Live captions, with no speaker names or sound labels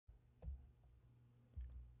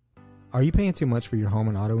Are you paying too much for your home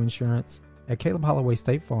and auto insurance? At Caleb Holloway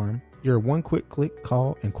State Farm, you're one quick click,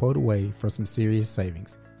 call, and quote away for some serious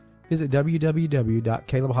savings. Visit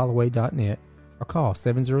www.calebholloway.net or call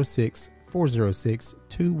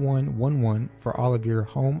 706-406-2111 for all of your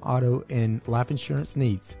home, auto, and life insurance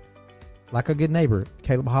needs. Like a good neighbor,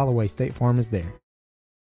 Caleb Holloway State Farm is there.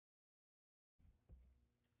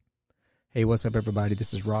 Hey, what's up, everybody?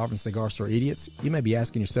 This is Rob from Cigar Store Idiots. You may be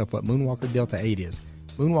asking yourself what Moonwalker Delta 8 is.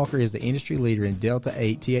 Moonwalker is the industry leader in Delta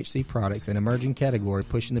 8 THC products, an emerging category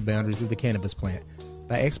pushing the boundaries of the cannabis plant.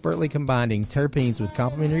 By expertly combining terpenes with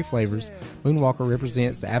complementary flavors, Moonwalker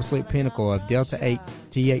represents the absolute pinnacle of Delta 8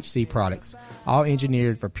 THC products, all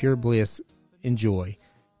engineered for pure bliss and joy.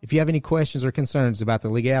 If you have any questions or concerns about the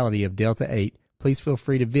legality of Delta 8, please feel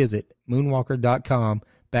free to visit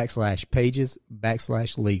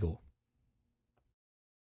moonwalker.com/pages/legal.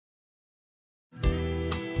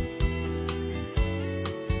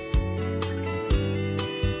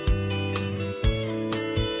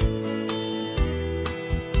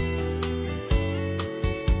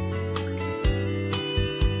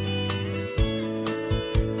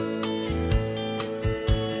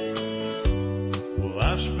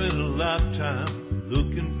 I spent a lifetime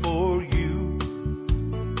looking for you.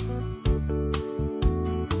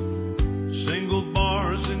 Single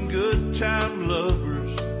bars and good time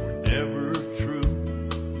lovers were never true.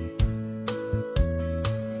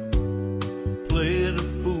 Playing a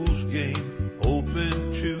fool's game,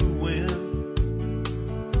 hoping to win,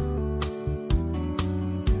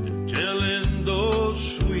 and telling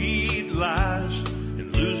those sweet lies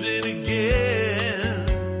and losing again.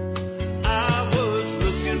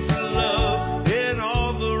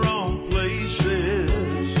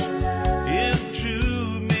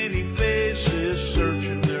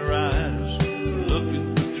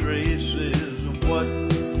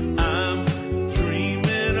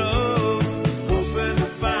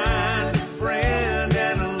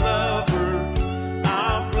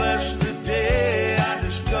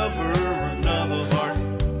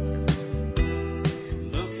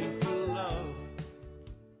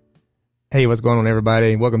 Hey, what's going on,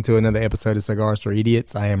 everybody? Welcome to another episode of Cigar Store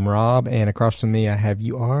Idiots. I am Rob, and across from me I have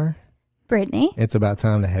you are... Brittany. It's about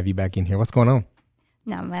time to have you back in here. What's going on?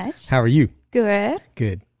 Not much. How are you? Good.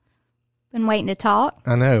 Good. Been waiting to talk.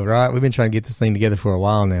 I know, right? We've been trying to get this thing together for a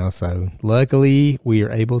while now, so luckily we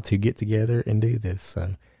are able to get together and do this. So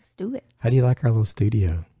Let's do it. How do you like our little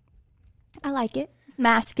studio? I like it. It's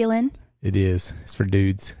masculine. It is. It's for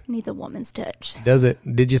dudes. It needs a woman's touch. Does it?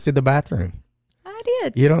 Did you see the bathroom? I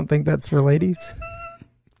did. You don't think that's for ladies?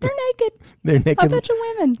 They're naked. They're naked. A bunch of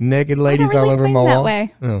women. Naked ladies really all over my that wall.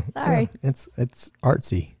 way. Oh, Sorry. Well, it's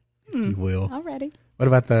artsy, if you will. Already. What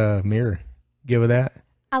about the mirror? Good with that?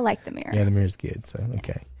 I like the mirror. Yeah, the mirror's good. So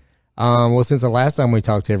okay. Well, since the last time we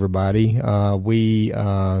talked to everybody, we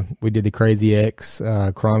did the Crazy X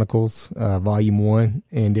Chronicles Volume 1,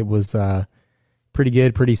 and it was pretty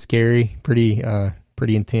good, pretty scary, pretty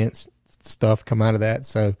intense stuff come out of that.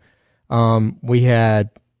 So we had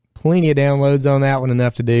plenty of downloads on that one,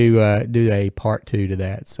 enough to do a part 2 to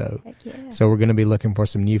that. So Heck yeah. so we're going to be looking for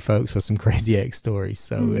some new folks with some Crazy X stories.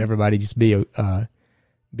 So everybody just be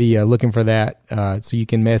looking for that, so you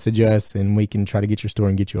can message us and we can try to get your story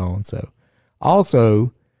and get you on. So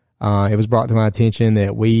also, it was brought to my attention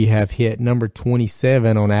that we have hit number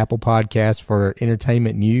 27 on Apple Podcasts for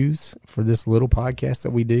entertainment news for this little podcast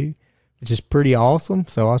that we do, which is pretty awesome.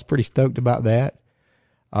 So I was pretty stoked about that.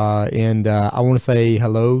 And I want to say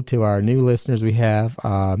hello to our new listeners we have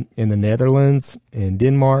in the Netherlands, in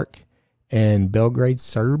Denmark, and Belgrade,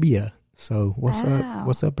 Serbia. So what's up?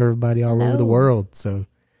 What's up, everybody all over the world? So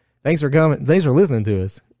thanks for coming. Thanks for listening to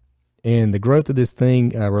us. And the growth of this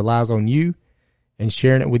thing relies on you and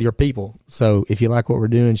sharing it with your people. So if you like what we're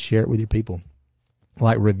doing, share it with your people.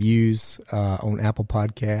 Like reviews on Apple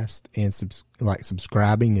Podcast, and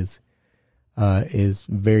subscribing is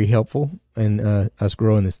very helpful in us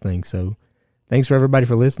growing this thing. So thanks for everybody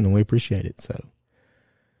for listening. We appreciate it. So,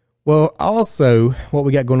 well, also what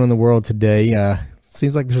we got going on in the world today,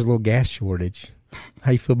 seems like there's a little gas shortage.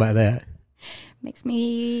 How you feel about that? Makes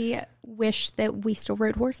me wish that we still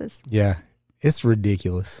rode horses. Yeah, it's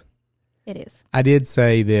ridiculous. It is. I did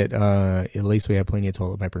say that at least we have plenty of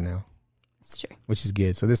toilet paper now. It's true. Which is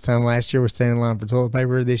good. So this time last year we're standing in line for toilet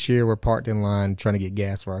paper. This year we're parked in line trying to get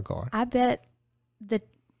gas for our car. I bet the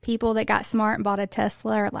people that got smart and bought a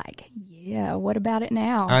Tesla are like, yeah, what about it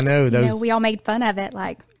now? I know. We all made fun of it,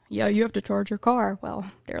 like, yeah, you have to charge your car. Well,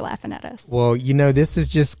 they're laughing at us. Well, this is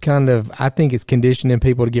just kind of, I think it's conditioning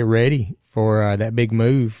people to get ready for that big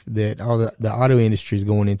move that all the auto industry is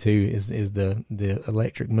going into is the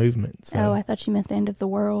electric movement. So. Oh, I thought you meant the end of the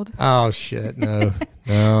world. Oh shit! No,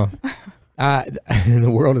 no. The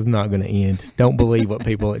world is not going to end. Don't believe what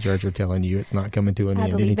people at church are telling you. It's not coming to an I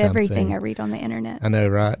end believe anytime everything soon. I read on the internet. I know,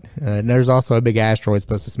 right? And there's also a big asteroid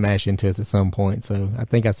supposed to smash into us at some point. So I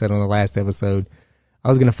think I said on the last episode, I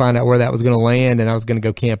was going to find out where that was going to land, and I was going to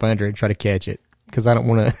go camp under it and try to catch it because I don't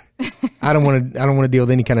want to. I don't want to deal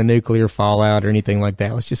with any kind of nuclear fallout or anything like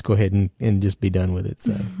that. Let's just go ahead and just be done with it.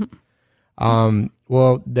 So,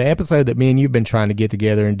 well, the episode that me and you've been trying to get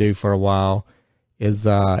together and do for a while is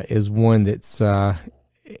one that's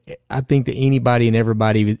I think that anybody and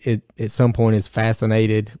everybody at some point is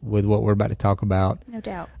fascinated with what we're about to talk about. No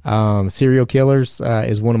doubt. Serial killers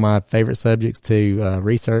is one of my favorite subjects to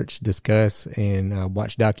research, discuss, and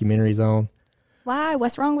watch documentaries on. Why?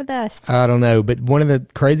 What's wrong with us? I don't know, but one of the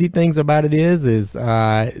crazy things about it is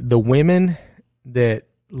the women that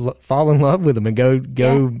fall in love with them and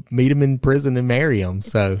go meet them in prison and marry them.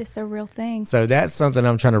 So It's a real thing. So that's something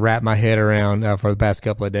I'm trying to wrap my head around for the past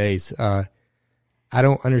couple of days. I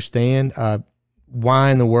don't understand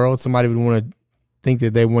why in the world somebody would want to think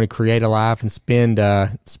that they want to create a life and spend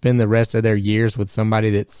the rest of their years with somebody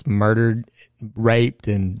that's murdered, raped,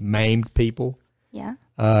 and maimed people. Yeah.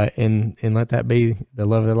 And let that be the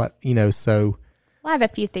love of their life. So. Well, I have a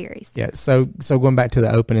few theories. Yeah. So going back to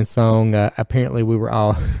the opening song, apparently we've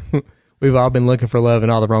all been looking for love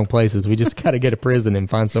in all the wrong places. We just got to go to prison and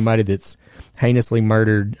find somebody that's heinously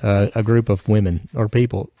murdered a group of women or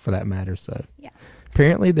people for that matter. So Yeah.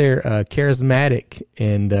 apparently they're charismatic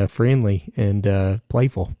and friendly and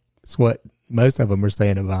playful. That's what most of them are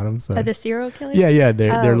saying about them. So The serial killers? yeah,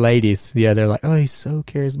 they're Oh. ladies. Yeah, they're like, oh, he's so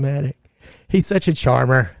charismatic. He's such a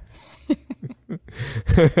charmer.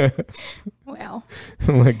 Well,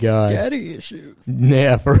 Oh my God. daddy issues.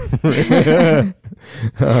 Yeah.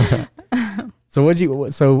 So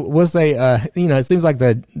we'll say, it seems like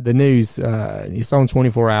the news, it's on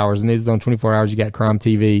 24 hours. The news is on 24 hours. You got crime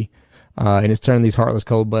TV, and it's turning these heartless,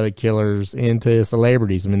 cold-blooded killers into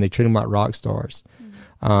celebrities. I mean, they treat them like rock stars.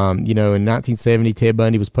 In 1970, Ted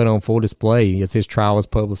Bundy was put on full display as his trial was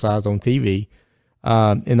publicized on TV.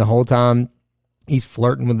 And the whole time he's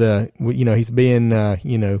flirting with he's being,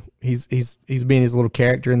 he's being his little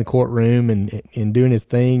character in the courtroom and doing his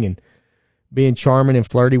thing and being charming and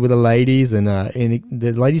flirty with the ladies. And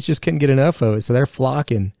the ladies just couldn't get enough of it. So they're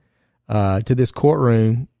flocking, to this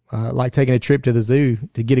courtroom, like taking a trip to the zoo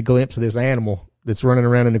to get a glimpse of this animal that's running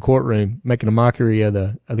around in the courtroom, making a mockery of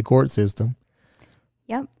the court system.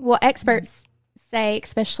 Yep. Well, experts say,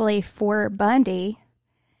 especially for Bundy,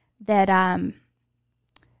 that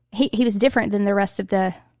he was different than the rest of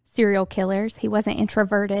the serial killers. He wasn't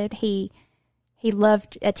introverted. He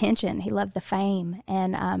loved attention. He loved the fame,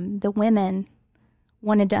 and the women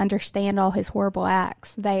wanted to understand all his horrible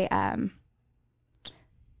acts. They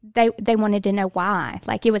wanted to know why.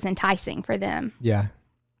 Like, it was enticing for them. Yeah.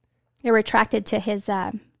 They were attracted to his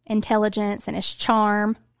intelligence and his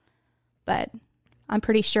charm, but I'm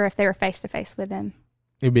pretty sure if they were face to face with him,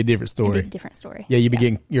 It'd be a different it'd story. be a different story. Yeah, you'd be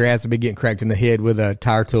getting your ass would be getting cracked in the head with a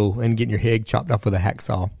tire tool and getting your head chopped off with a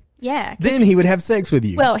hacksaw. Yeah. Then he would have sex with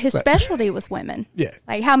you. Well, his So- specialty was women. Yeah.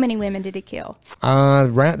 Like, how many women did he kill?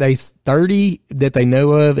 Around 30 that they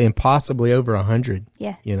know of, and possibly over 100.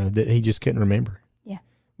 Yeah. That he just couldn't remember. Yeah.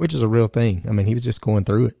 Which is a real thing. I mean, he was just going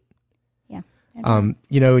through it. Yeah. And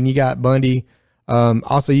you got Bundy.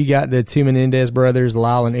 Also, you got the two Menendez brothers,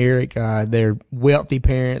 Lyle and Eric. They're wealthy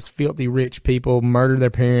parents, filthy rich people, murdered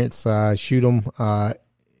their parents, shoot them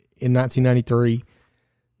in 1993.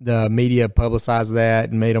 The media publicized that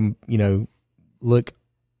and made them, look,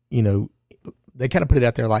 they kind of put it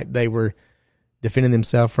out there like they were defending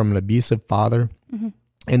themselves from an abusive father. Mm-hmm.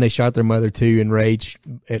 And they shot their mother too in rage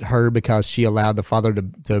at her because she allowed the father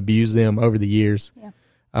to abuse them over the years. Yeah.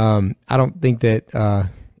 I don't think that,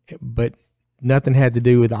 but nothing had to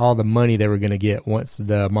do with all the money they were going to get once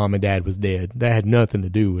the mom and dad was dead. That had nothing to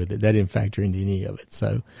do with it. That didn't factor into any of it.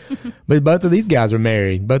 So, but both of these guys were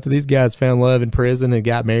married. Both of these guys found love in prison and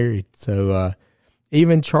got married. So,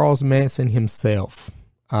 even Charles Manson himself,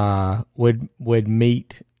 would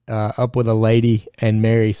meet, up with a lady and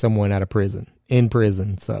marry someone out of prison, in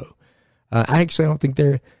prison. So, I actually don't think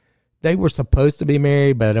they were supposed to be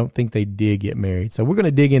married, but I don't think they did get married. So we're going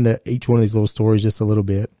to dig into each one of these little stories just a little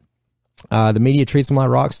bit. The media treats them like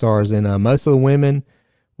rock stars, and most of the women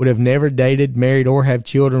would have never dated, married, or have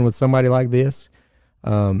children with somebody like this.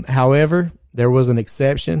 However, there was an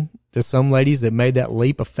exception to some ladies that made that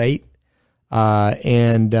leap of fate.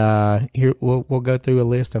 And here we'll go through a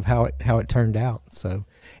list of how it turned out. So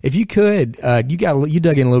if you could, you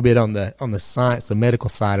dug in a little bit on the science, the medical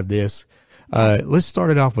side of this. Let's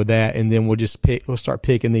start it off with that, and then we'll start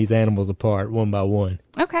picking these animals apart one by one.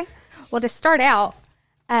 Okay. Well, to start out,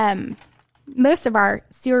 most of our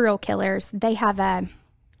serial killers, they have a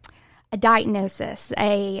diagnosis,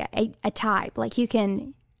 a type. Like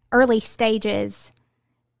early stages,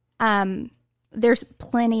 there's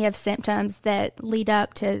plenty of symptoms that lead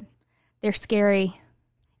up to their scary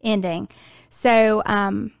ending. So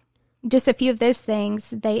just a few of those things,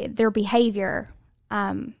 their behavior,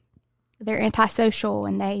 they're antisocial,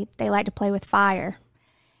 and they like to play with fire,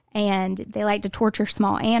 and they like to torture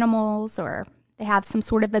small animals, or they have some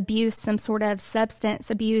sort of abuse, some sort of substance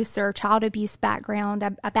abuse or child abuse background,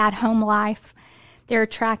 a bad home life. They're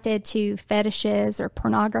attracted to fetishes or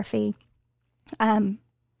pornography.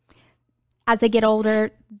 As they get older,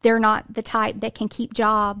 they're not the type that can keep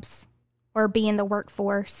jobs or be in the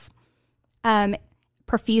workforce.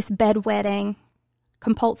 Profuse bedwetting,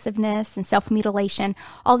 compulsiveness, and self-mutilation.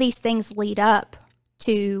 All these things lead up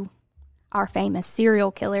to our famous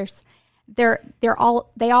serial killers. They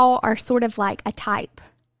all are sort of like a type.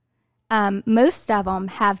 Most of them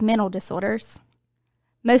have mental disorders.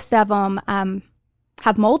 Most of them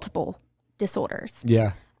have multiple disorders.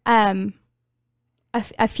 Yeah.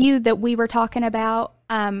 A few that we were talking about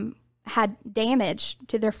had damage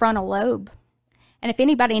to their frontal lobe. And if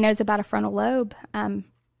anybody knows about a frontal lobe,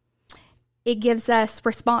 it gives us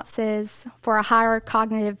responses for a higher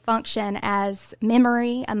cognitive function as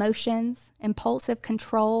memory, emotions, impulsive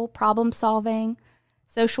control, problem solving,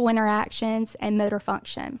 social interactions, and motor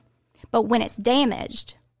function. But when it's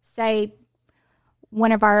damaged, say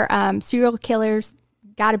one of our serial killers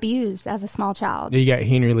got abused as a small child. You got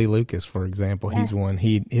Henry Lee Lucas, for example. Yeah. He's one.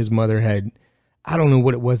 His mother had, I don't know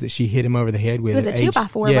what it was that she hit him over the head with. It was a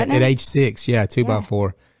 2x4, wasn't it? At age 6,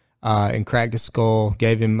 2x4. And cracked his skull,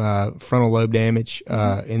 gave him frontal lobe damage,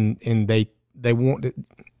 and they want to,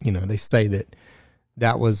 they say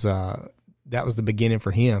that was the beginning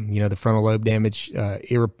for him. The frontal lobe damage,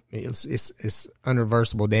 it's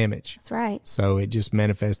unreversible damage. That's right. So it just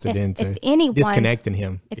manifested into anyone, disconnecting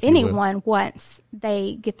him. If anyone, once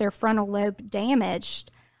they get their frontal lobe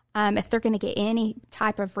damaged, if they're going to get any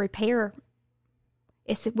type of repair,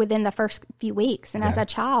 it's within the first few weeks. And as a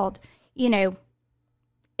child,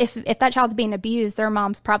 if that child's being abused, their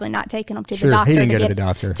mom's probably not taking them to the doctor. He didn't go to the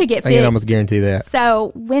doctor to get fixed. I can almost guarantee that.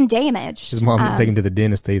 So when damaged, his mom didn't take him to the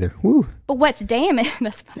dentist either. Woo. But what's damaged?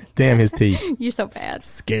 That's funny. Damn his teeth. You're so bad.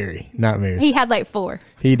 Scary nightmares. He had like 4.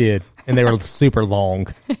 He did, and they were super long.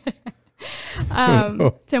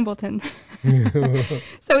 Templeton.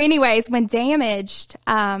 So, anyways, when damaged,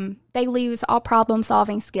 they lose all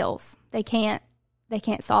problem-solving skills. They can't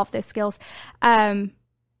solve those skills.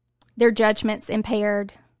 Their judgment's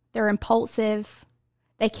impaired. They're impulsive.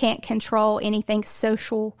 They can't control anything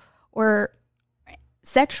social or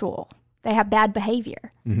sexual. They have bad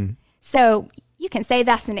behavior. Mm-hmm. So you can say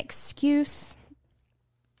that's an excuse,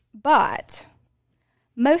 but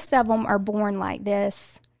most of them are born like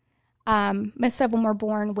this. Most of them are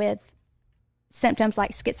born with symptoms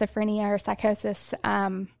like schizophrenia or psychosis.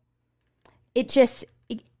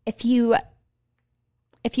 If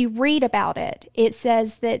you read about it, it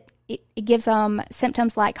says that it gives them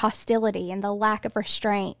symptoms like hostility and the lack of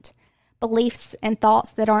restraint, beliefs and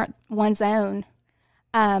thoughts that aren't one's own,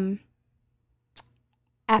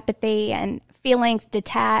 apathy and feelings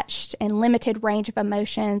detached and limited range of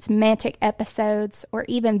emotions, manic episodes, or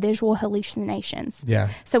even visual hallucinations. Yeah.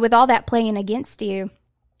 So with all that playing against you,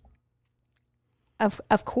 of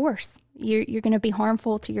course, you're going to be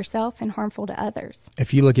harmful to yourself and harmful to others.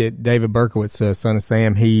 If you look at David Berkowitz, son of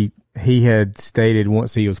Sam, he had stated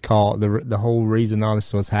once he was caught, the whole reason all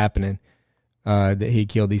this was happening, that he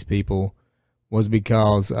killed these people, was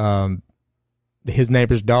because his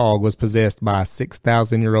neighbor's dog was possessed by a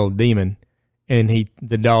 6,000-year-old demon, and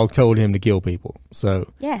the dog told him to kill people.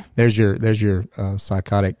 So yeah, there's your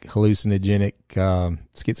psychotic, hallucinogenic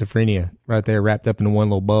schizophrenia right there, wrapped up in one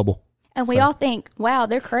little bubble. And we all think, wow,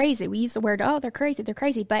 they're crazy. We use the word, oh, they're crazy.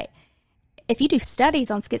 But if you do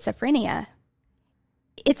studies on schizophrenia,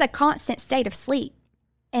 it's a constant state of sleep.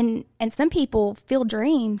 And some people feel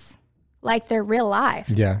dreams like they're real life.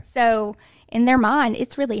 Yeah. So in their mind,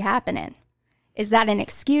 it's really happening. Is that an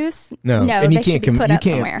excuse? No, and they should be put up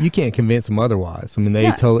somewhere. You can't convince them otherwise. I mean,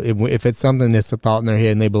 if it's something that's a thought in their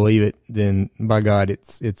head and they believe it, then by God,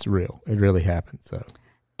 it's real. It really happened. So.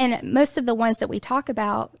 And most of the ones that we talk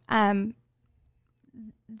about,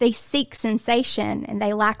 they seek sensation and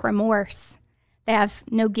they lack remorse. They have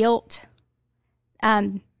no guilt.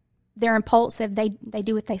 They're impulsive. They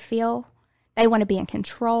do what they feel. They want to be in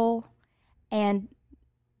control. And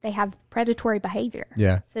they have predatory behavior.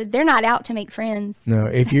 Yeah. So they're not out to make friends. No,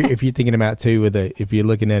 if you're thinking about too if you're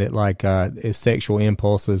looking at it like as sexual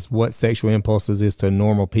impulses, what sexual impulses is to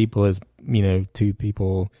normal people is, two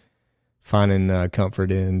people finding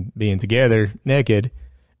comfort in being together naked,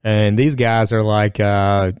 and these guys are like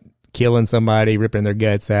killing somebody, ripping their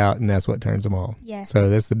guts out, and that's what turns them on. Yeah. So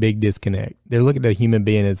that's the big disconnect. They're looking at a human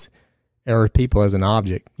being or people as an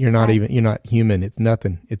object. You're not you're not human. It's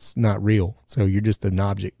nothing. It's not real. So you're just an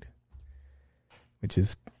object, which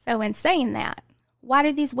is. So in saying that, why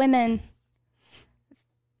do these women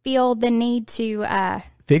feel the need to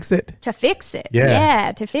fix it? To fix it. Yeah.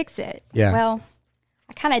 Yeah, to fix it. Yeah. Well,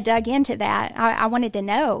 I kind of dug into that. I wanted to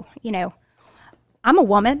know, I'm a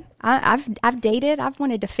woman. I've dated. I've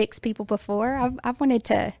wanted to fix people before. I've wanted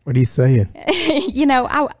to. What are you saying?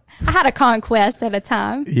 I had a conquest at a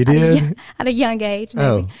time. You did? At a young age,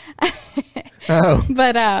 maybe. Oh.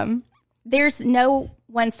 But there's no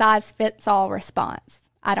one size fits all response.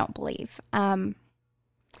 I don't believe.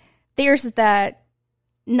 There's the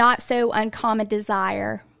not so uncommon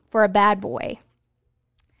desire for a bad boy.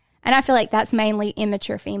 And I feel like that's mainly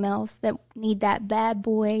immature females that need that bad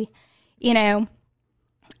boy, I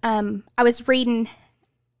was reading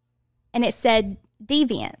and it said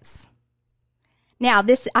deviance. Now,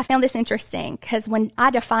 I found this interesting because when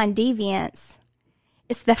I define deviance,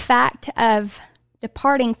 it's the fact of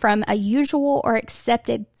departing from a usual or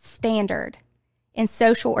accepted standard in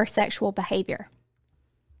social or sexual behavior.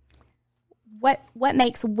 What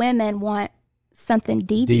makes women want something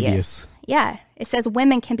devious? Yeah. It says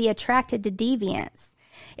women can be attracted to deviance.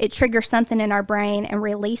 It triggers something in our brain and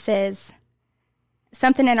releases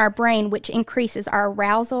something in our brain which increases our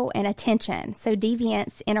arousal and attention. So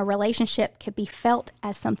deviance in a relationship could be felt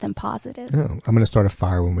as something positive. Oh, I'm going to start a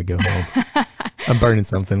fire when we go home. I'm burning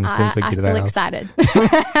something as soon as I get to the house. I feel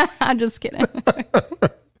excited. I'm just kidding.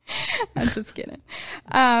 I'm just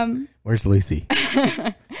kidding. Where's Lucy?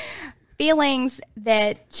 Feelings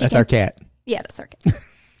that That's our cat. Yeah, that's our cat.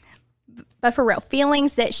 But for real,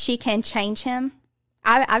 feelings that she can change him.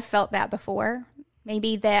 I've felt that before.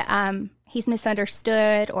 Maybe that he's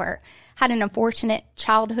misunderstood or had an unfortunate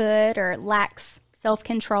childhood or lacks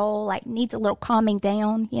self-control, like needs a little calming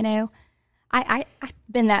down, I've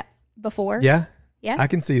been that before. Yeah. Yeah. I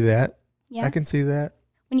can see that. Yeah. I can see that.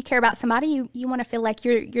 When you care about somebody, you want to feel like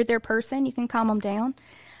you're their person. You can calm them down.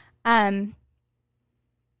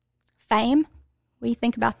 Fame. What do you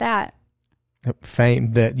think about that?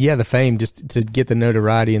 Fame. The fame, just to get the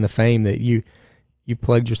notoriety and the fame that you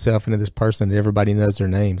plugged yourself into this person that everybody knows their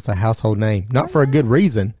name. It's a household name. Not for a good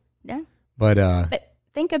reason. Yeah. But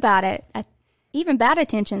think about it. Even bad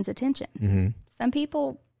attention's attention. Mm-hmm. Some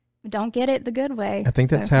people don't get it the good way. I think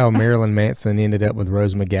that's how Marilyn Manson ended up with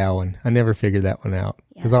Rose McGowan. I never figured that one out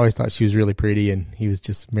because I always thought she was really pretty and he was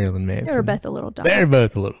just Marilyn Manson. They were both a little dumb.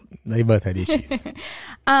 They both had issues.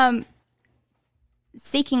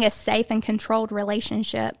 Seeking a safe and controlled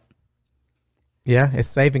relationship. Yeah, it's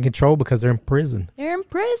safe and controlled because they're in prison. They're in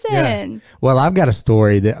prison. Yeah. Well, I've got a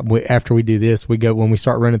story that after we do this, when we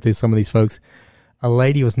start running through some of these folks, a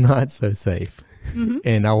lady was not so safe. Mm-hmm.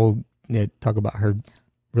 And I will talk about her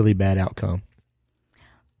really bad outcome.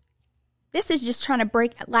 This is just trying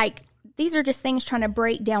to these are just things trying to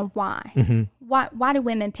break down why. Mm-hmm. Why do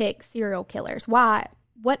women pick serial killers? Why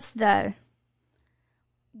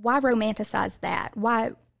romanticize that?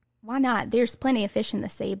 Why not? There's plenty of fish in the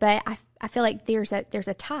sea, but I feel like there's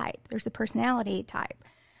a type. There's a personality type.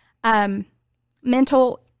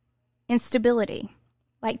 Mental instability.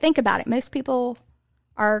 Like, think about it. Most people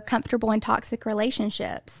are comfortable in toxic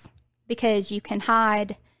relationships because you can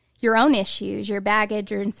hide your own issues, your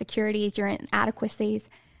baggage, your insecurities, your inadequacies,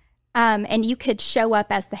 and you could show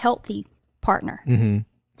up as the healthy partner. Mm-hmm.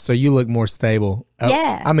 So you look more stable.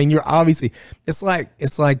 Yeah. I mean, you're obviously, it's like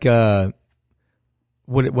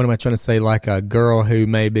what am I trying to say? Like a girl who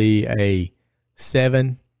may be a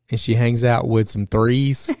 7 and she hangs out with some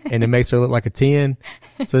 3s and it makes her look like a 10.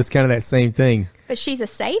 So it's kind of that same thing. But she's a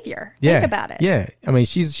savior. Yeah. Think about it. Yeah. I mean,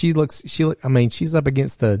 she's up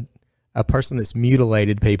against a person that's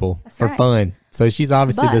mutilated people for fun. So she's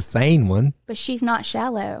obviously the sane one. But she's not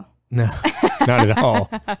shallow. No, not at all.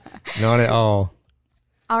 Not at all.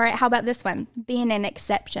 All right, how about this one? Being an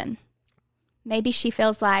exception. Maybe she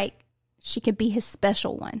feels like she could be his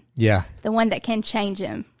special one. Yeah. The one that can change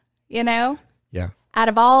him, Yeah. Out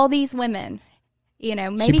of all these women,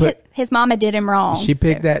 maybe his mama did him wrong. She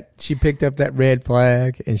picked up that red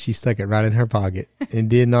flag and she stuck it right in her pocket and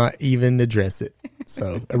did not even address it.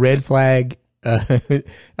 So a red flag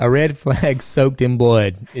soaked in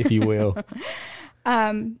blood, if you will.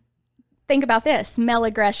 Think about this, male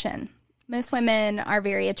aggression. Most women are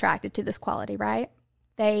very attracted to this quality, right?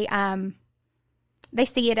 They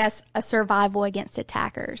see it as a survival against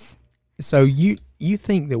attackers. So you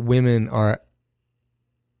think that women are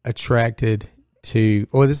attracted to,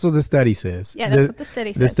 or this is what the study says. Yeah, that's what the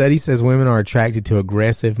study says. The study says women are attracted to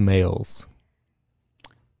aggressive males.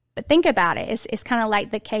 But think about it. It's kind of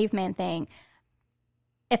like the caveman thing.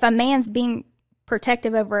 If a man's being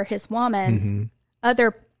protective over his woman,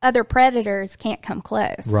 other predators can't come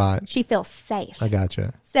close. Right. She feels safe. I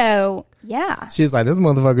gotcha. So, yeah. She's like, this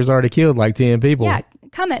motherfucker's already killed like 10 people. Yeah,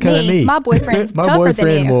 come at me. My boyfriend's My tougher than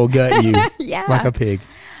boyfriend you. will gut you Yeah. like a pig.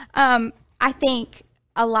 I think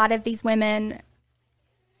a lot of these women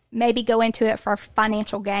maybe go into it for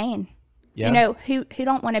financial gain. Yeah. You know, who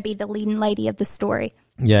don't want to be the leading lady of the story?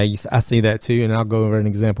 Yeah, I see that too, and I'll go over an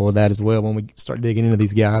example of that as well when we start digging into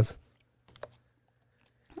these guys.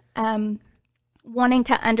 Wanting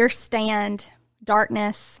to understand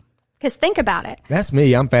darkness. Because think about it. That's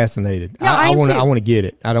me. I'm fascinated. No, I am want too. I want to get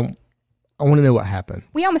it. I want to know what happened.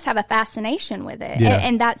 We almost have a fascination with it. Yeah.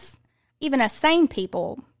 And that's even us sane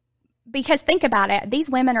people. Because think about it. These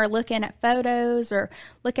women are looking at photos or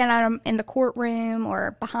looking at them in the courtroom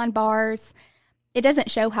or behind bars. It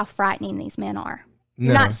doesn't show how frightening these men are.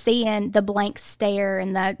 You're No. not seeing the blank stare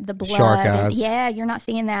and the blood. Shark and- eyes. yeah, you're not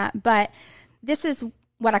seeing that. But this is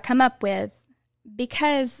what I come up with.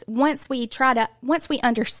 Because once we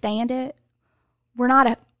understand it, we're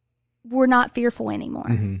not fearful anymore.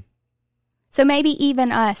 Mm-hmm. So maybe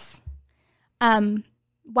even us,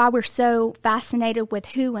 why we're so fascinated with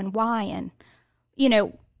who and why and, you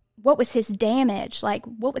know, what was his damage? Like,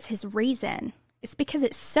 what was his reason? It's because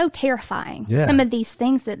it's so terrifying, Yeah. some of these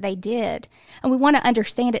things that they did. And we want to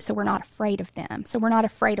understand it so we're not afraid of them. So we're not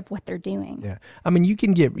afraid of what they're doing. Yeah, I mean, you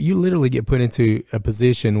literally get put into a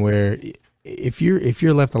position where if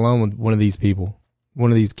you're left alone with one of these people, one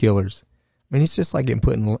of these killers, I mean, it's just like getting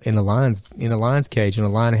put in a lion's cage, and a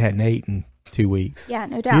lion hadn't ate in 2 weeks. Yeah,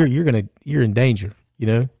 no doubt. You're in danger. You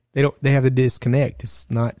know, they have to disconnect.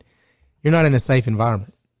 You're not in a safe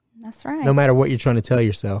environment. That's right. No matter what you're trying to tell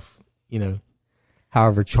yourself, you know,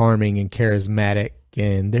 however charming and charismatic,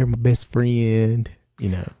 and they're my best friend, you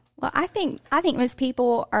know. Well, I think most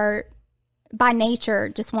people are by nature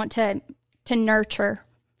just want to nurture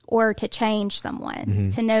or to change someone,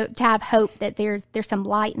 to have hope that there's some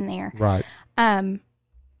light in there. Right.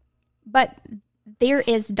 But there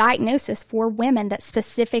is diagnosis for women that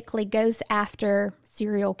specifically goes after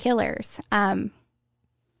serial killers. Do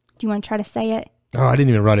you want to try to say it? Oh, I didn't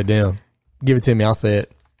even write it down. Give it to me. I'll say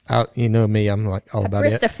it. You know me. I'm like all about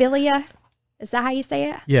it. Hybristophilia? Is that how you say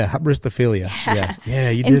it? Yeah, hybristophilia. Yeah,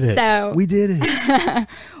 you And did it. so- We did it.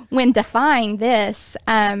 When defying this,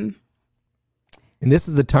 And this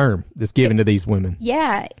is the term that's given to these women.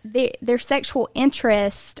 yeah, their sexual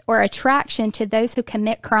interest or attraction to those who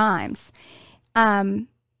commit crimes,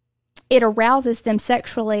 it arouses them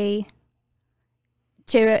sexually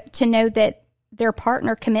to know that their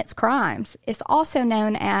partner commits crimes. It's also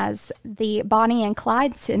known as the Bonnie and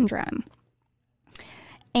Clyde syndrome.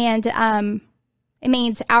 And it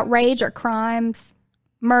means outrage or crimes,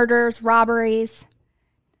 murders, robberies.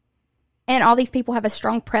 And all these people have a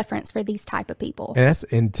strong preference for these type of people.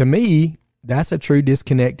 And to me, that's a true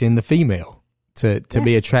disconnect in the female to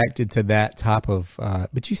be attracted to that type of.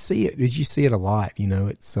 But you see it a lot. You know,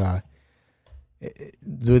 it's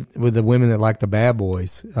with the women that like the bad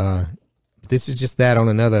boys. This is just that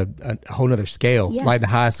on a whole nother scale, Yeah. like the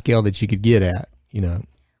highest scale that you could get at. You know,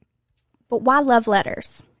 But why love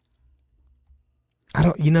letters? I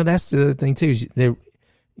don't. You know, that's the other thing too. There,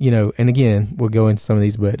 you know, and again, we'll go into some of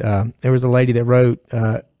these, but there was a lady that wrote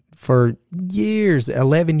for years,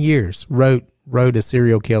 11 years, wrote a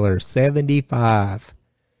serial killer 75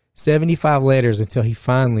 letters until he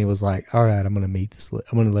finally was like, all right, I'm going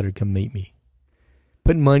to let her come meet me.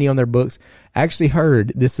 Putting money on their books. I actually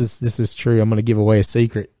heard this is true. I'm going to give away a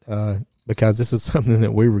secret because this is something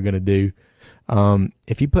that we were going to do.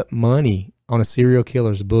 If you put money on a serial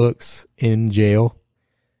killer's books in jail,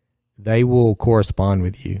 they will correspond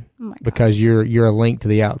with you because you're a link to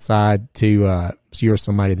the outside to so you're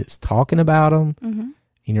somebody that's talking about them,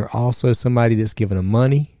 and you're also somebody that's giving them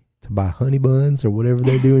money to buy honey buns or whatever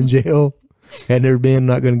they do in jail. Had never been,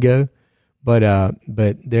 not going to go, but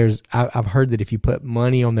I've heard that if you put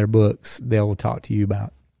money on their books, they'll talk to you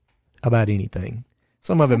about anything.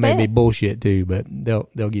 Some of it may be bullshit too, but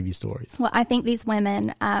they'll give you stories. Well, I think these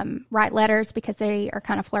women write letters because they are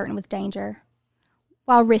kind of flirting with danger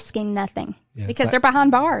while risking nothing because they're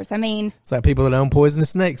behind bars. I mean, It's like people that own poisonous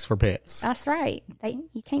snakes for pets. that's right.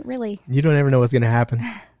 You can't really. You don't ever know what's going to happen.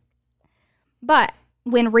 But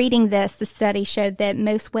when reading this, the study showed that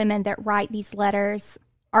most women that write these letters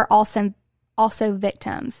are also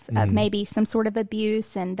victims of maybe some sort of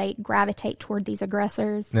abuse, and they gravitate toward these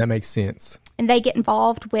aggressors. That makes sense. And they get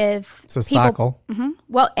involved with It's a cycle.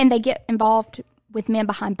 Well, and they get involved with men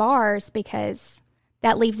behind bars because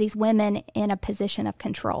that leaves these women in a position of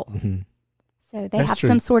control. So they That's have true.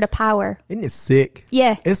 some sort of power. Isn't it sick?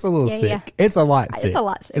 Yeah. It's a little Yeah, sick. yeah. It's a lot sick. It's a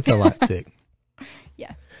lot sick. It's a lot sick.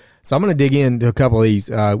 Yeah. So I'm going to dig into a couple of these.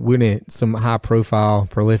 We're going to some high profile,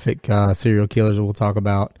 prolific serial killers that we'll talk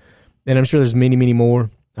about. And I'm sure there's many, many more.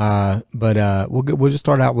 But we'll just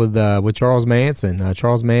start out with Charles Manson.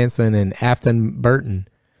 Charles Manson and Afton Burton.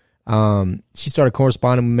 She started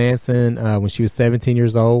corresponding with Manson when she was 17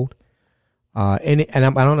 years old. And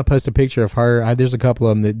I'm going to post a picture of her. There's a couple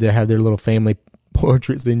of them that have their little family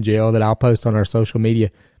portraits in jail that I'll post on our social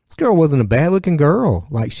media. This girl wasn't a bad looking girl.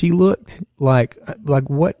 Like, she looked like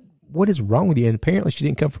what is wrong with you? And apparently she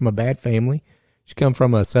didn't come from a bad family. She come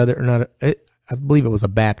from a I believe it was a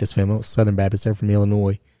Baptist family. It was Southern Baptist. They're from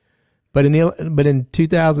Illinois. But in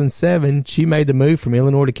 2007, she made the move from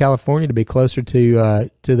Illinois to California to be closer to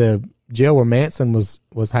the jail where Manson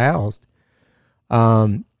was housed.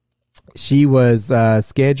 She was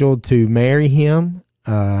scheduled to marry him.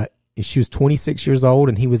 She was 26 years old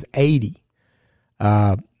and he was 80.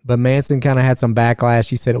 But Manson kind of had some backlash.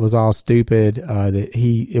 He said it was all stupid, that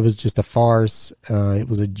it was just a farce. It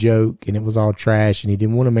was a joke and it was all trash and he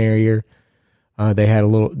didn't want to marry her. They had a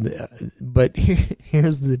little, but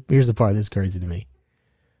here's the part that's crazy to me.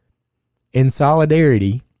 In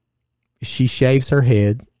solidarity, she shaves her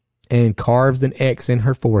head and carves an X in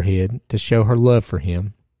her forehead to show her love for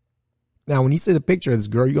him. Now, when you see the picture of this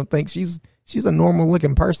girl, you're going to think she's a normal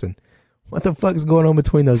looking person. What the fuck is going on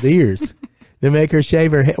between those ears? They make her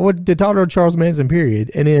shave her head. What, to talk to Charles Manson, period.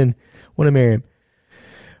 And then want to marry him.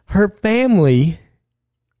 Her family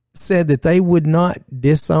said that they would not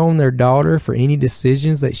disown their daughter for any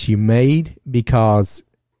decisions that she made, because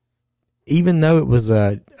even though it was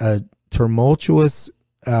a tumultuous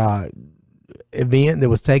event that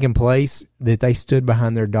was taking place, that they stood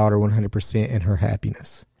behind their daughter 100% in her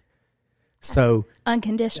happiness. So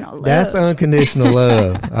Unconditional love. that's unconditional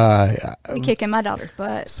love. You're kicking my daughter's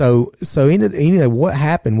butt. So what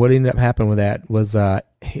ended up happening with that was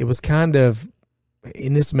it was kind of,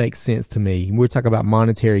 and this makes sense to me. We're talking about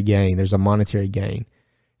monetary gain. There's a monetary gain.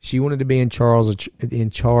 She wanted to be in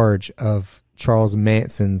charge of Charles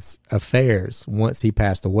Manson's affairs once he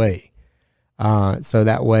passed away. So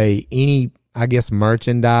that way, any, I guess,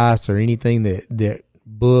 merchandise or anything that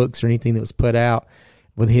books or anything that was put out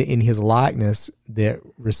in his likeness that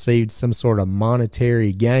received some sort of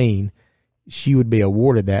monetary gain, she would be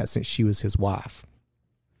awarded that since she was his wife,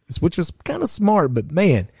 which was kind of smart. But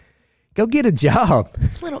man, go get a job.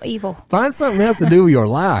 It's a little evil. Find something else to do with your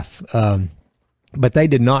life. But they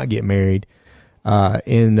did not get married.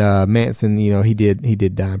 And Manson, he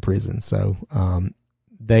did die in prison. So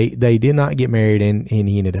they did not get married, and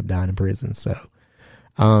he ended up dying in prison. So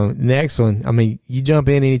next one, I mean, you jump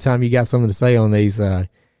in anytime you got something to say on these.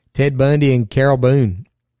 Ted Bundy and Carol Boone.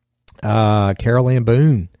 Carol Ann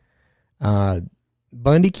Boone.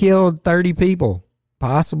 Bundy killed 30 people,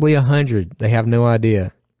 possibly 100. They have no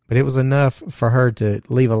idea. But it was enough for her to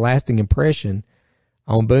leave a lasting impression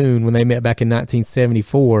on Boone when they met back in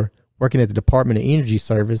 1974, working at the Department of Energy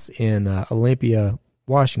Service in Olympia,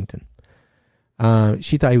 Washington.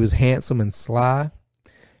 She thought he was handsome and sly,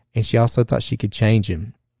 and she also thought she could change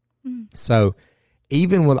him. So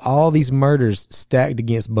even with all these murders stacked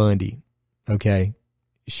against Bundy, okay,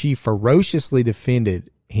 she ferociously defended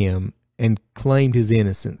him and claimed his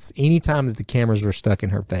innocence anytime that the cameras were stuck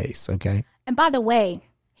in her face, okay? And by the way,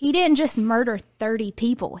 he didn't just murder 30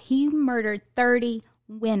 people. He murdered 30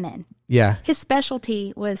 women. Yeah. His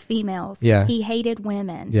specialty was females. Yeah. He hated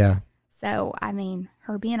women. Yeah. So, I mean,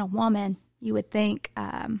 her being a woman, you would think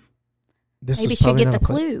This maybe was she'd probably get not the a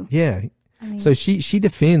clue. Yeah. I mean, So she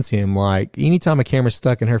defends him. Like, anytime a camera's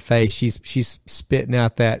stuck in her face, she's spitting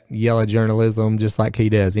out that yellow journalism just like he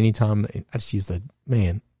does. Anytime, I just use the,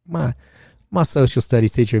 man, my social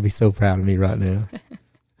studies teacher would be so proud of me right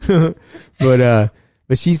now.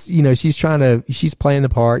 But she's she's playing the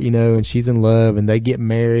part, and she's in love, and they get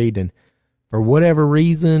married, and for whatever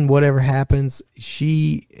reason, whatever happens,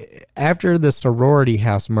 after the sorority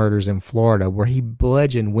house murders in Florida, where he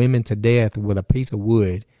bludgeoned women to death with a piece of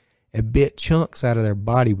wood and bit chunks out of their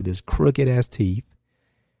body with his crooked ass teeth,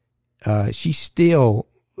 she still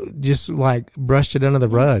just like brushed it under the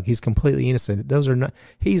rug. He's completely innocent. Those are not,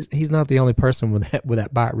 he's not the only person with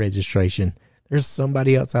that bite registration. There's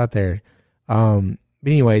somebody else out there. But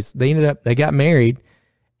anyways, they got married,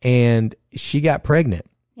 and she got pregnant.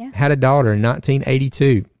 Yeah. Had a daughter in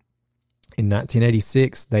 1982. In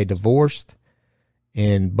 1986, they divorced,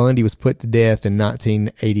 and Bundy was put to death in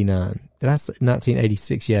 1989. Did I say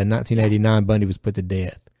 1986? Yeah, 1989, Bundy was put to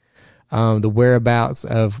death. The whereabouts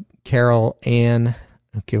of Carol Ann,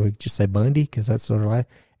 okay, we just say Bundy because that's sort of like,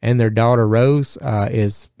 and their daughter Rose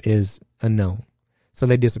is unknown. So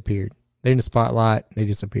they disappeared. They're in the spotlight. They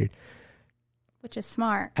disappeared. Which is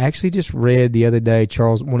smart. I actually just read the other day,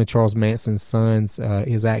 one of Charles Manson's sons,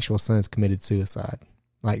 his actual sons committed suicide.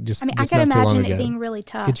 Like just, I mean, just I could not too long imagine it ago. being really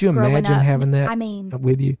tough. Could you growing imagine up. having that I mean,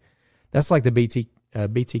 with you? That's like the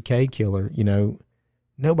BTK killer. You know,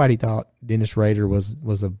 nobody thought Dennis Rader was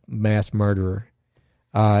a mass murderer,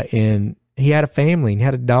 and he had a family and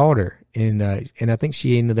had a daughter, and I think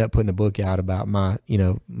she ended up putting a book out about my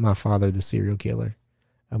father, the serial killer,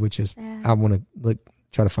 which is I want to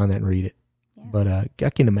try to find that and read it, but I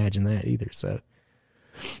can't imagine that either. So,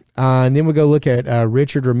 and then we go look at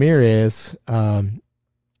Richard Ramirez.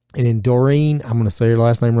 And then Doreen, I'm going to say her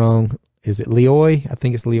last name wrong. Is it Leoy? I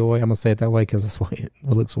think it's Leoy. I'm going to say it that way because that's why it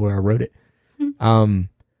looks where I wrote it.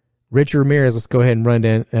 Richard Ramirez, let's go ahead and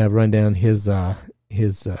run down his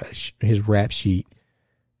rap sheet.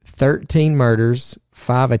 13 murders,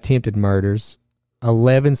 5 attempted murders,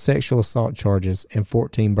 11 sexual assault charges, and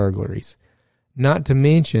 14 burglaries. Not to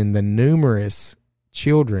mention the numerous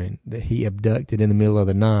children that he abducted in the middle of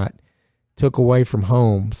the night, took away from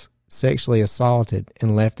homes, sexually assaulted,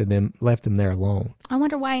 and left them there alone. I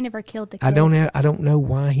wonder why he never killed the kid. I don't know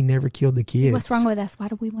why he never killed the kids. What's wrong with us? Why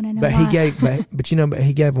do we want to know? But why?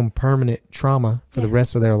 he gave them permanent trauma for the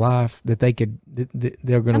rest of their life that they're going to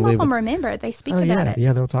live. Some of them remember. They speak about it.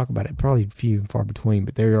 Yeah, they'll talk about it. Probably few and far between,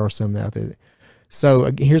 but there are some out there. So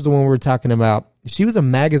here's the one we're talking about. She was a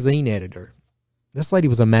magazine editor. This lady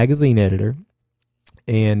was a magazine editor,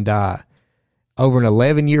 and over an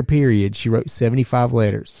 11-year period, she wrote 75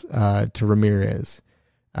 letters to Ramirez.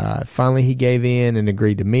 Finally, he gave in and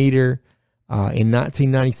agreed to meet her. In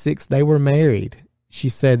 1996, they were married. She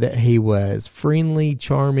said that he was friendly,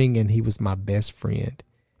 charming, and he was my best friend.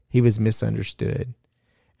 He was misunderstood.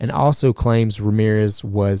 And also claims Ramirez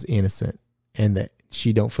was innocent and that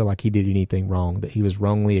she don't feel like he did anything wrong, that he was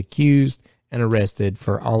wrongly accused and arrested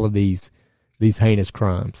for all of these heinous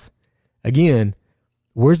crimes. Again,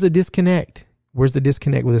 where's the disconnect? Where's the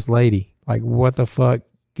disconnect with this lady? Like, what the fuck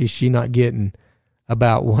is she not getting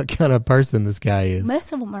about what kind of person this guy is?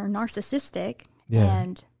 Most of them are narcissistic,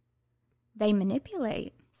 and they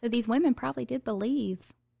manipulate. So these women probably did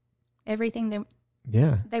believe everything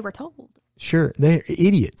they were told. Sure, they're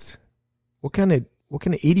idiots. What kind of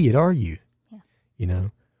idiot are you? Yeah. You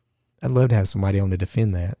know, I'd love to have somebody on to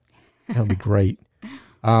defend that. That would be great.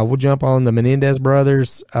 We'll jump on the Menendez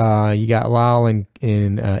brothers. You got Lyle and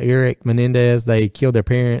Eric Menendez. They killed their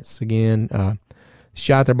parents again.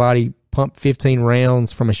 Shot their body, pumped 15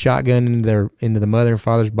 rounds from a shotgun into the mother and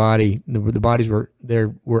father's body. The bodies were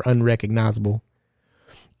unrecognizable.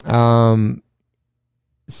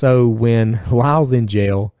 So when Lyle's in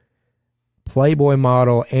jail, Playboy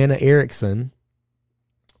model Anna Erickson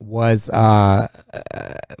was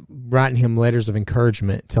writing him letters of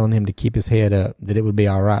encouragement, telling him to keep his head up, that it would be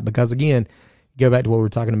all right. Because again, go back to what we were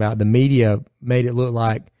talking about, the media made it look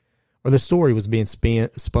like, or the story was being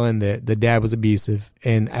spun that the dad was abusive.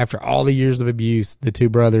 And after all the years of abuse, the two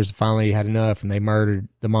brothers finally had enough and they murdered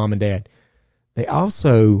the mom and dad. They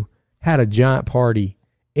also had a giant party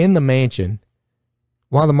in the mansion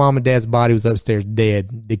while the mom and dad's body was upstairs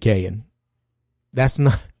dead, decaying. That's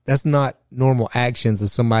not normal actions of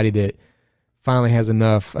somebody that finally has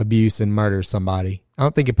enough abuse and murders somebody. I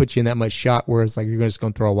don't think it puts you in that much shock where it's like you're just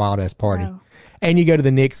going to throw a wild ass party. No. And you go to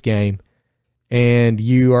the Knicks game and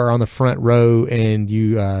you are on the front row and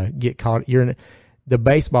you get caught. You're in the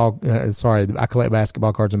baseball. I collect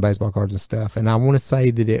basketball cards and baseball cards and stuff. And I want to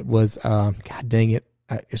say that it was, God dang it,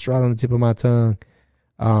 it's right on the tip of my tongue.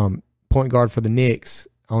 Point guard for the Knicks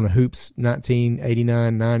on a Hoops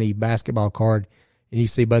 1989-90 basketball card. And you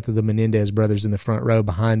see both of the Menendez brothers in the front row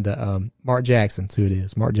behind the Mark Jackson. That's who it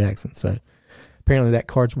is, Mark Jackson. So apparently that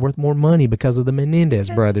card's worth more money because of the Menendez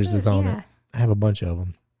brothers is on it. I have a bunch of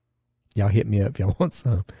them. Y'all hit me up if y'all want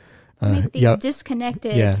some. Make these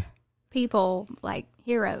disconnected people like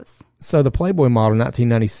heroes. So the Playboy model,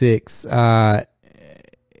 1996,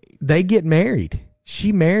 they get married.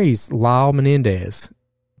 She marries Lyle Menendez,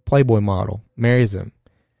 Playboy model, marries him.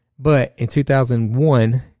 But in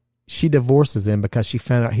 2001... she divorces him because she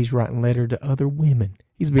found out he's writing letters to other women.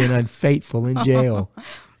 He's being unfaithful in jail.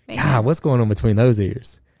 God, what's going on between those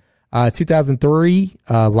ears? 2003,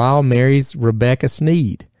 Lyle marries Rebecca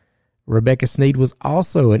Sneed. Rebecca Sneed was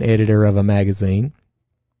also an editor of a magazine.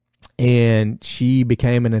 and she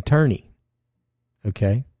became an attorney.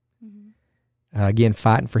 Okay. Again,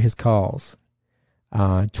 fighting for his cause.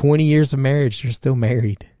 20 years of marriage, they're still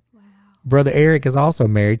married. Wow. Brother Eric is also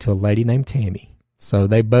married to a lady named Tammy. So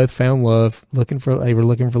they both found love, they were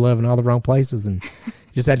looking for love in all the wrong places, and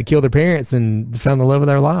just had to kill their parents and found the love of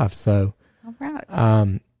their life. So, all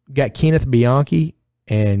right. Got Kenneth Bianchi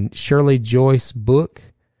and Shirley Joyce Book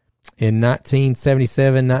in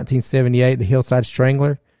 1977, 1978. The Hillside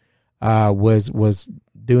Strangler was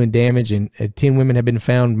doing damage, and 10 women had been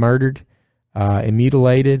found murdered and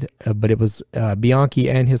mutilated. But it was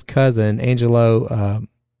Bianchi and his cousin Angelo.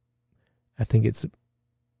 I think it's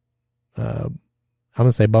I'm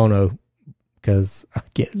gonna say Bono, because I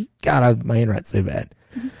can't. God, my handwriting's so bad.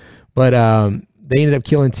 But they ended up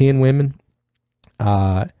killing 10 women.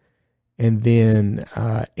 And then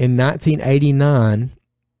in 1989,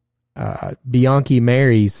 Bianchi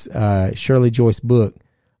marries Shirley Joyce Book.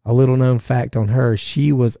 A little known fact on her: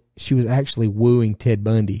 she was actually wooing Ted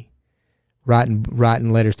Bundy,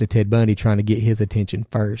 writing letters to Ted Bundy, trying to get his attention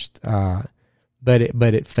first. But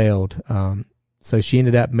it failed. So she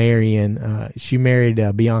ended up marrying. She married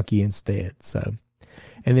Bianchi instead. So,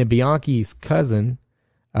 and then Bianchi's cousin,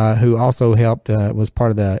 who also helped, was part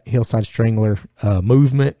of the Hillside Strangler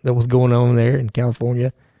movement that was going on there in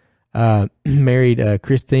California, married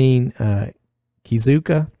Christine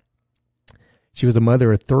Kizuka. She was a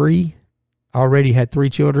mother of 3, already had 3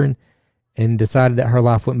 children, and decided that her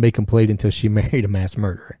life wouldn't be complete until she married a mass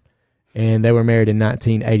murderer. And they were married in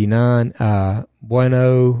 1989.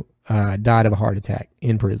 Bueno died of a heart attack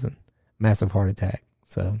in prison, massive heart attack.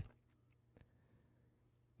 So,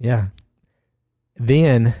 yeah.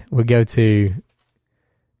 Then we go to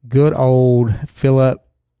good old Philip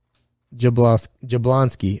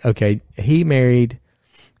Jablonski. Okay, he married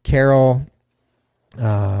Carol.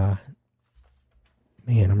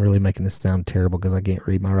 Man, I'm really making this sound terrible because I can't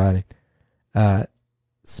read my writing. I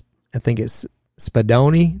think it's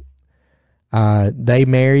Spadoni. They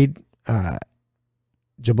married.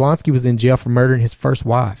 Jablonski was in jail for murdering his first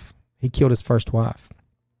wife. He killed his first wife.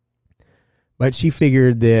 But she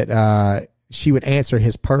figured that she would answer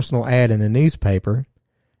his personal ad in a newspaper,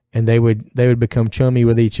 and they would become chummy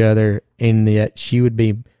with each other, and that she would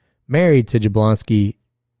be married to Jablonski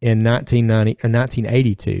in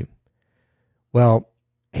 1982. Well,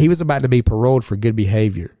 he was about to be paroled for good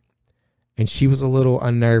behavior, and she was a little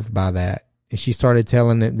unnerved by that, and she started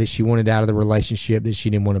telling him that she wanted out of the relationship, that she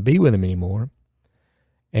didn't want to be with him anymore,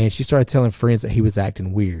 and she started telling friends that he was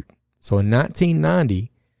acting weird. So in 1990,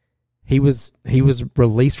 he was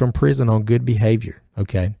released from prison on good behavior,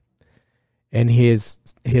 okay? And he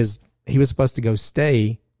was supposed to go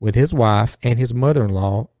stay with his wife and his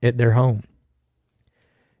mother-in-law at their home.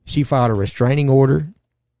 She filed a restraining order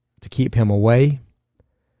to keep him away.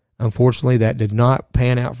 Unfortunately, that did not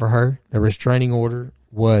pan out for her. The restraining order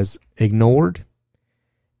was ignored,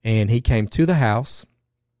 and he came to the house,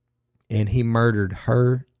 and he murdered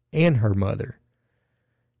her and her mother.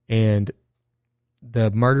 And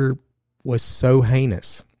the murder was so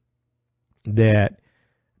heinous that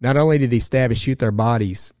not only did he stab and shoot their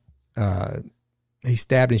bodies, he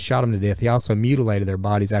stabbed and shot them to death. He also mutilated their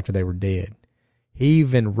bodies after they were dead. He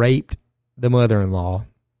even raped the mother-in-law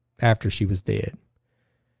after she was dead.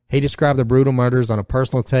 He described the brutal murders on a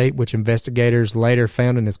personal tape, which investigators later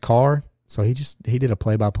found in his car. So he did a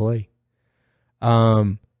play-by-play.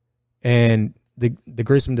 And the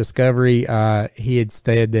gruesome discovery, he had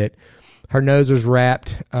said that her nose was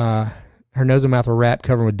wrapped, her nose and mouth were wrapped,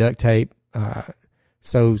 covered with duct tape,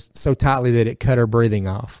 so tightly that it cut her breathing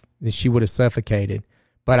off. That she would have suffocated,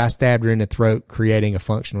 but I stabbed her in the throat, creating a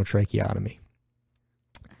functional tracheotomy.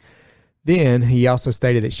 Then he also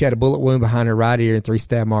stated that she had a bullet wound behind her right ear and 3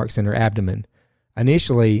 stab marks in her abdomen.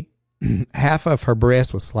 Initially, half of her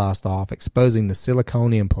breast was sliced off, exposing the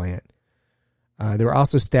silicone implant. There were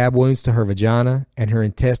also stab wounds to her vagina, and her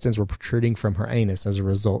intestines were protruding from her anus as a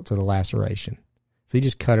result of the laceration. So he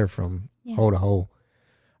just cut her from hole to hole.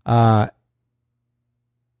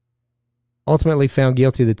 Ultimately found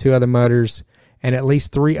guilty of the 2 other murders and at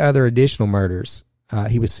least 3 other additional murders.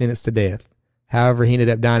 He was sentenced to death. However, he ended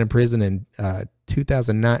up dying in prison in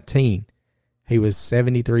 2019. He was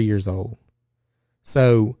 73 years old.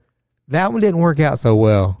 So that one didn't work out so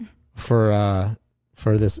well for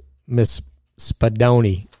this Miss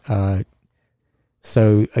Spadoni.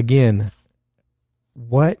 So again,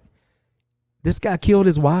 this guy killed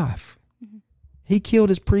his wife. He killed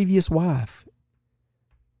his previous wife.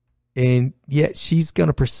 And yet she's going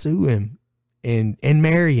to pursue him and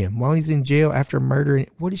marry him while he's in jail after murdering.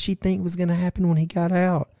 What did she think was going to happen when he got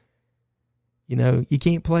out? You know, you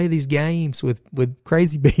can't play these games with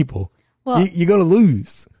crazy people. Well, You're going to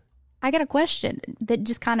lose. I got a question that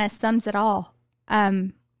just kind of sums it all.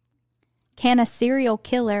 Can a serial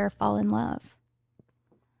killer fall in love?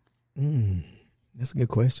 That's a good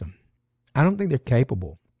question. I don't think they're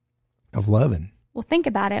capable of loving. Well, think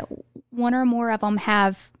about it. One or more of them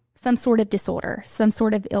have some sort of disorder, some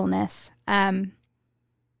sort of illness,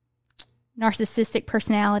 narcissistic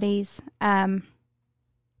personalities,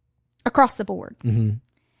 across the board. Mm-hmm.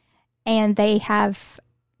 And they have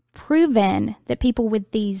proven that people with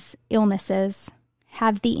these illnesses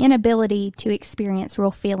have the inability to experience real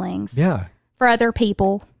feelings for other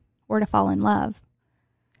people or to fall in love.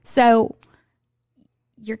 So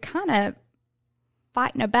you're kind of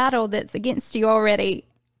fighting a battle that's against you already.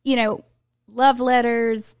 You know, love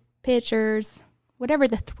letters, pictures, whatever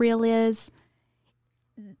the thrill is,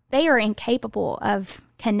 they are incapable of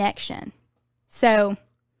connection. So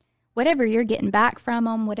whatever you're getting back from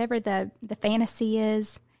them, whatever the fantasy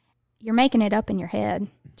is, you're making it up in your head,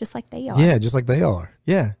 just like they are. Yeah, just like they are.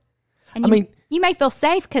 Yeah. And you may feel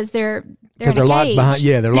safe because they're locked behind.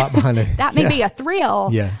 Yeah, they're locked behind it. That may be a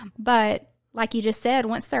thrill. Yeah. But like you just said,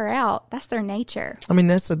 once they're out, that's their nature. I mean,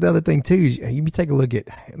 that's the other thing too. You take a look at.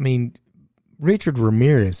 I mean, Richard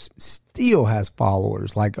Ramirez still has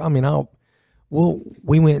followers. Like, I mean,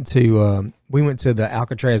 we went to the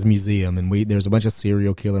Alcatraz Museum, and there's a bunch of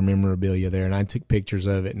serial killer memorabilia there, and I took pictures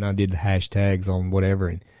of it, and I did the hashtags on whatever,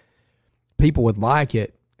 and people would like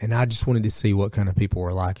it, and I just wanted to see what kind of people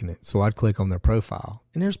were liking it. So I'd click on their profile,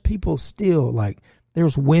 and there's people still, like,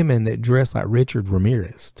 there's women that dress like Richard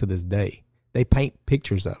Ramirez to this day. They paint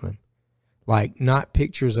pictures of him, like, not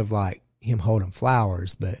pictures of like him holding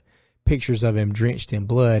flowers, but pictures of him drenched in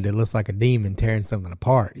blood that looks like a demon tearing something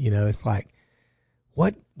apart. You know, it's like,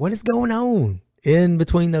 what is going on in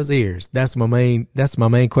between those ears? That's my main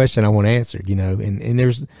question I want answered, you know, and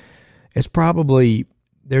there's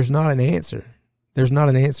not an answer. There's not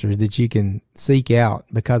an answer that you can seek out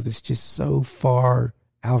because it's just so far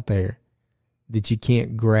out there that you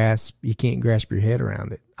can't grasp your head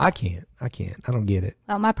around it. I can't. I don't get it.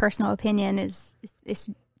 Well, my personal opinion is it's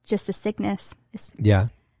just a sickness. It's a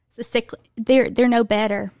sick. They're no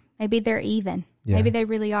better. Maybe they're even. Yeah. Maybe they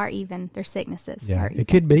really are even. Their sicknesses. Yeah, it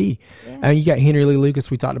could be. Yeah. You got Henry Lee Lucas.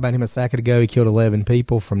 We talked about him a second ago. He killed 11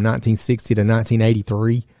 people from 1960 to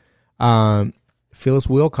 1983. Phyllis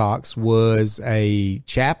Wilcox was a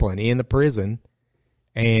chaplain in the prison,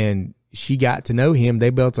 and she got to know him. They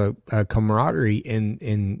built a camaraderie,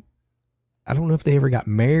 and I don't know if they ever got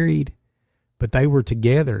married, but they were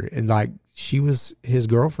together, and like she was his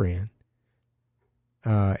girlfriend.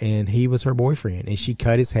 And he was her boyfriend, and she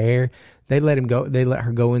cut his hair. They let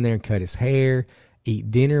her go in there and cut his hair, eat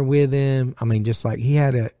dinner with him. I mean, just like he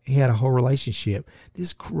had a whole relationship.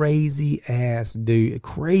 This crazy ass dude.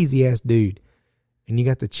 And you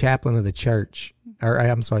got the chaplain of the church,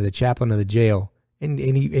 the chaplain of the jail. And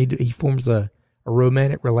he forms a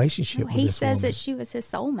romantic relationship with this woman. He says that she was his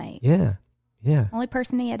soulmate. Yeah. Yeah. Only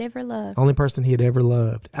person he had ever loved.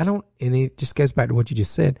 And it just goes back to what you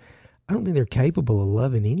just said. I don't think they're capable of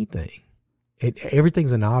loving anything.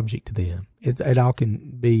 Everything's an object to them. It all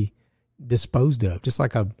can be disposed of, just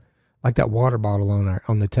like that water bottle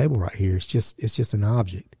on the table right here. It's just an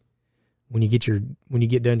object. When you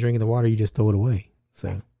get done drinking the water, you just throw it away.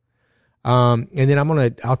 So, and then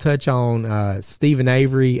I'll touch on Stephen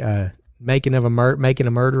Avery, Making a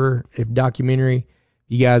Murderer, documentary.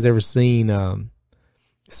 You guys ever seen that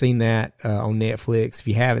on Netflix? If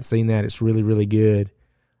you haven't seen that, it's really, really good.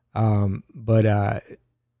 But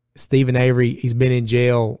Stephen Avery, he's been in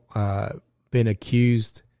jail, been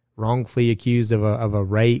wrongfully accused of a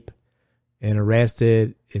rape, and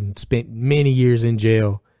arrested and spent many years in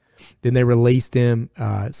jail. Then they released him.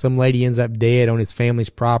 Some lady ends up dead on his family's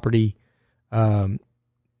property. Then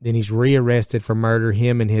he's rearrested for murder.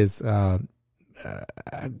 Him and his, I'm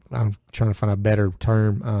trying to find a better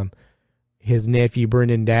term. His nephew,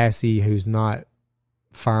 Brendan Dassey, who's not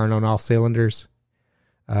firing on all cylinders.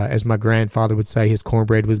 As my grandfather would say, his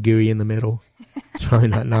cornbread was gooey in the middle. It's probably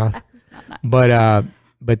not nice. But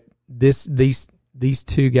these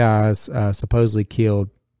two guys supposedly killed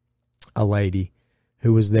a lady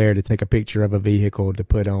who was there to take a picture of a vehicle to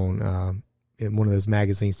put on in one of those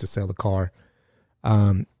magazines to sell the car.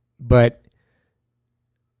 But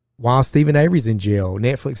while Stephen Avery's in jail,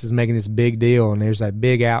 Netflix is making this big deal, and there's that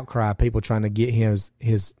big outcry, people trying to get his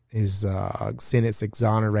sentence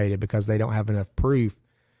exonerated because they don't have enough proof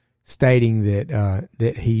stating that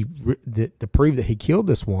to prove that he killed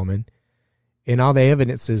this woman, and all the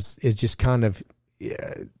evidence is just kind of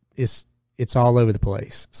it's it's all over the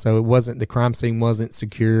place. So it wasn't, the crime scene wasn't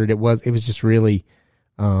secured. It was just really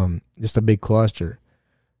just a big cluster.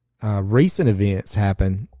 Recent events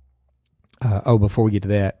happened. Before we get to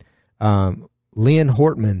that, Lynn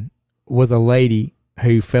Hortman was a lady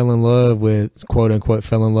who fell in love with, quote unquote,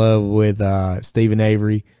 Stephen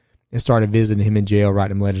Avery and started visiting him in jail,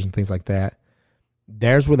 writing him letters and things like that.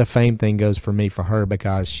 There's where the fame thing goes for me, for her,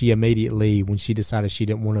 because she immediately, when she decided she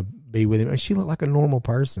didn't want to be with him, she looked like a normal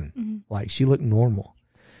person. Mm-hmm. Like, she looked normal.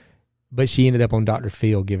 But she ended up on Dr.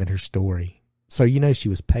 Phil giving her story. So, she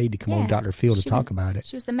was paid to come on Dr. Phil to talk about it.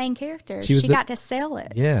 She was the main character. She got to sell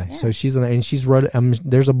it. Yeah. So she's wrote,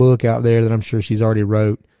 there's a book out there that I'm sure she's already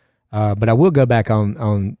wrote. But I will go back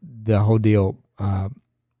on the whole deal.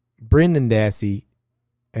 Brendan Dassey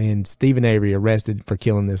and Stephen Avery arrested for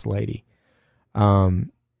killing this lady.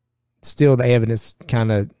 Still the evidence kind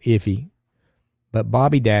of iffy, but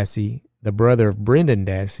Bobby Dassey, the brother of Brendan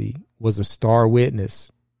Dassey, was a star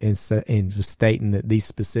witness and was stating that these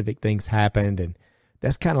specific things happened, and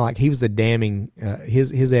that's kind of like he was a damning.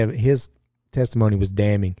 His testimony was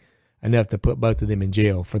damning enough to put both of them in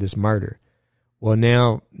jail for this murder. Well,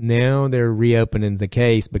 now they're reopening the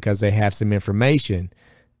case because they have some information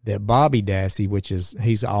that Bobby Dassey,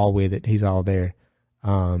 he's all with it, he's all there.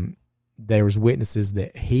 There was witnesses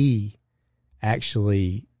that he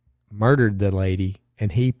actually murdered the lady,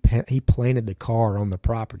 and he planted the car on the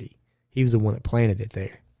property. He was the one that planted it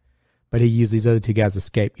there, but he used these other two guys as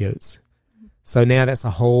scapegoats. So now that's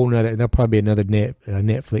a whole nother. There'll probably be another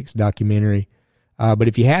Netflix documentary. But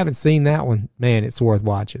if you haven't seen that one, man, it's worth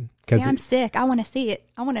watching. I'm sick. I want to see it.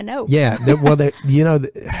 I want to know. Yeah. And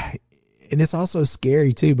it's also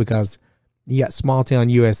scary too, because you got small town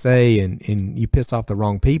USA and you piss off the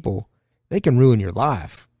wrong people, they can ruin your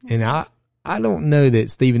life. And I don't know that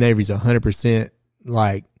Stephen Avery's 100%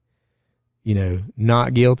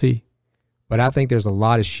 not guilty, but I think there's a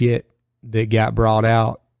lot of shit that got brought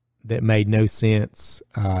out that made no sense.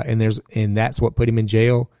 And that's what put him in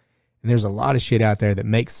jail. And there's a lot of shit out there that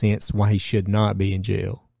makes sense why he should not be in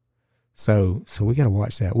jail. So we got to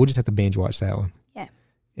watch that. We'll just have to binge watch that one. Yeah.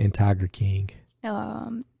 And Tiger King.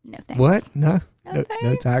 No thanks. What? No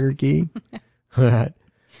Tiger King.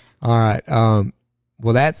 All right.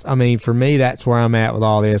 Well, for me, that's where I'm at with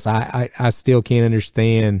all this. I still can't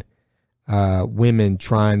understand women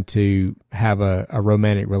trying to have a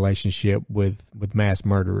romantic relationship with mass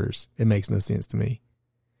murderers. It makes no sense to me.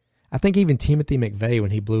 I think even Timothy McVeigh,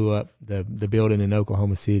 when he blew up the building in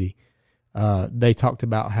Oklahoma City, they talked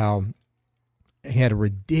about how he had a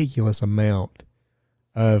ridiculous amount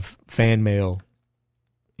of fan mail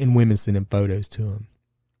and women sending photos to him.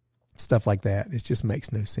 Stuff like that. It just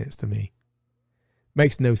makes no sense to me.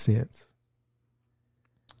 Makes no sense.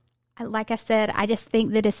 Like I said, I just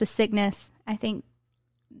think that it's a sickness. I think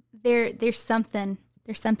there's something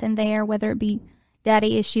there, whether it be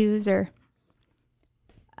daddy issues or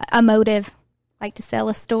a motive, like to sell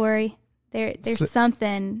a story. There's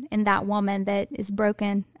something in that woman that is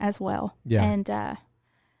broken as well. Yeah. And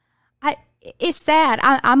it's sad.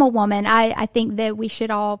 I'm a woman. I think that we should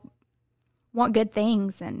all want good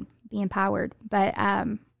things and be empowered. But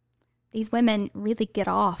these women really get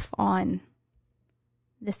off on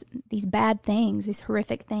these bad things, these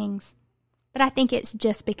horrific things. But I think it's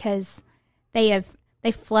just because they've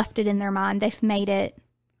fluffed it in their mind. They've made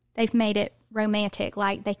it romantic,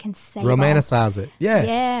 like they can say romanticize it.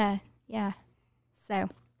 Yeah. Yeah. So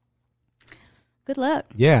good luck.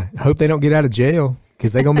 Yeah. Hope they don't get out of jail,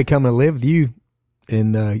 because they're going to be coming to live with you,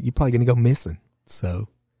 and you're probably going to go missing. So,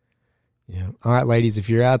 yeah. All right, ladies, if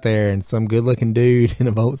you're out there and some good looking dude in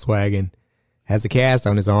a Volkswagen has a cast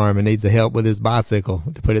on his arm and needs the help with his bicycle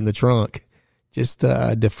to put it in the trunk, just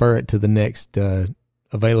defer it to the next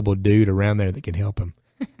available dude around there that can help him.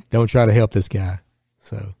 Don't try to help this guy.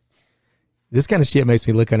 So this kind of shit makes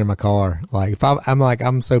me look under my car. Like, if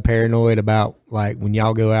I'm so paranoid about, like, when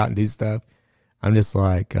y'all go out and do stuff, I'm just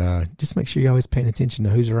like, just make sure you're always paying attention to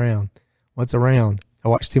who's around, what's around. I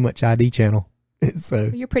watch too much ID channel. So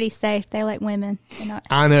you're pretty safe. They like women.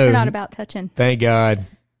 I know. They're not about touching. Thank God.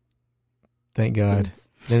 They're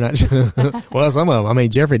not. Well, some of them. I mean,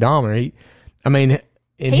 Jeffrey Dahmer, he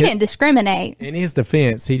didn't discriminate. In his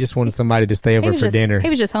defense, he just wanted somebody to stay over for dinner. He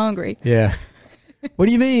was just hungry. Yeah. What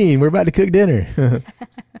do you mean? We're about to cook dinner.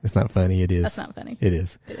 It's not funny. It is. That's not funny. It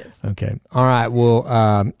is. It is. Okay. All right.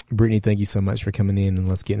 Well, Brittany, thank you so much for coming in, and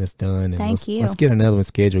let's get this done. And thank you. Let's get another one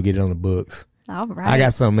scheduled, get it on the books. All right. I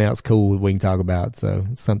got something else cool we can talk about, so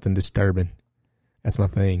something disturbing. That's my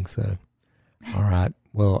thing. So, all right.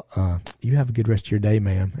 Well, you have a good rest of your day,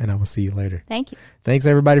 ma'am, and I will see you later. Thank you. Thanks,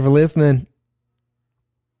 everybody, for listening.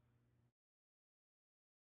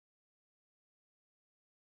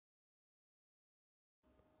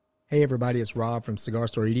 Hey everybody, it's Rob from Cigar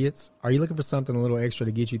Store Idiots. Are you looking for something a little extra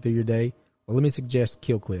to get you through your day? Well, let me suggest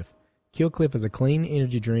Killcliff. Killcliff is a clean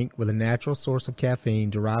energy drink with a natural source of caffeine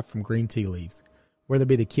derived from green tea leaves. Whether it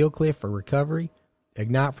be the Killcliff for recovery,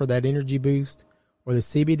 Ignite for that energy boost, or the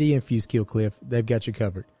CBD infused Killcliff, they've got you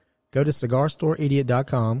covered. Go to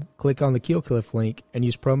cigarstoreidiot.com, click on the Killcliff link, and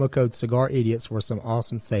use promo code CigarIdiots for some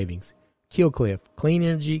awesome savings. Killcliff, clean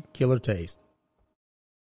energy, killer taste.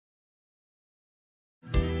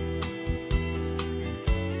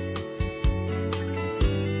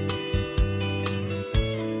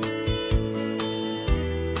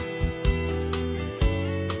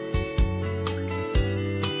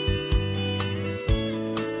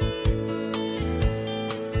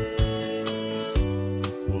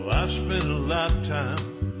 I spent a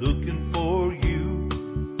lifetime looking for